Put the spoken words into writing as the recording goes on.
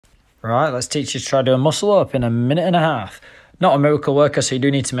Right, let's teach you to try doing muscle up in a minute and a half. Not a miracle worker, so you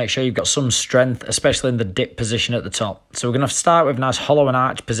do need to make sure you've got some strength, especially in the dip position at the top. So we're going to start with a nice hollow and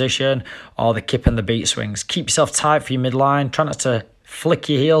arch position or the kip and the beat swings. Keep yourself tight for your midline. Try not to flick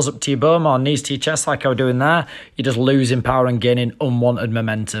your heels up to your bum or knees to your chest like I was doing there. You're just losing power and gaining unwanted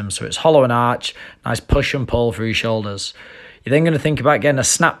momentum. So it's hollow and arch, nice push and pull through your shoulders. You're then going to think about getting a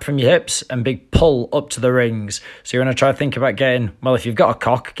snap from your hips and big pull up to the rings. So you're going to try to think about getting, well, if you've got a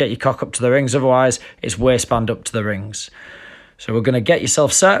cock, get your cock up to the rings. Otherwise, it's waistband up to the rings. So we're going to get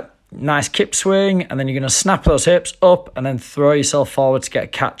yourself set, nice kip swing, and then you're going to snap those hips up and then throw yourself forward to get a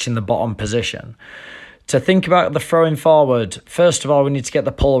catch in the bottom position. To think about the throwing forward, first of all, we need to get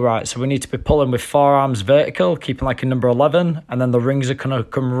the pull right. So we need to be pulling with forearms vertical, keeping like a number 11, and then the rings are going to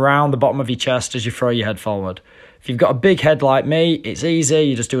come around the bottom of your chest as you throw your head forward. If you've got a big head like me, it's easy.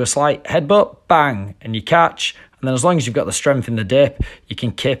 You just do a slight headbutt, bang, and you catch. And then as long as you've got the strength in the dip, you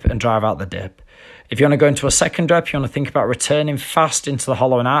can kip and drive out the dip. If you want to go into a second rep, you want to think about returning fast into the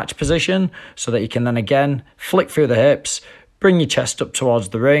hollow and arch position so that you can then again flick through the hips, bring your chest up towards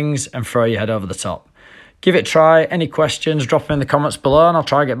the rings and throw your head over the top. Give it a try. Any questions, drop them in the comments below and I'll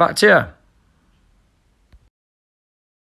try to get back to you.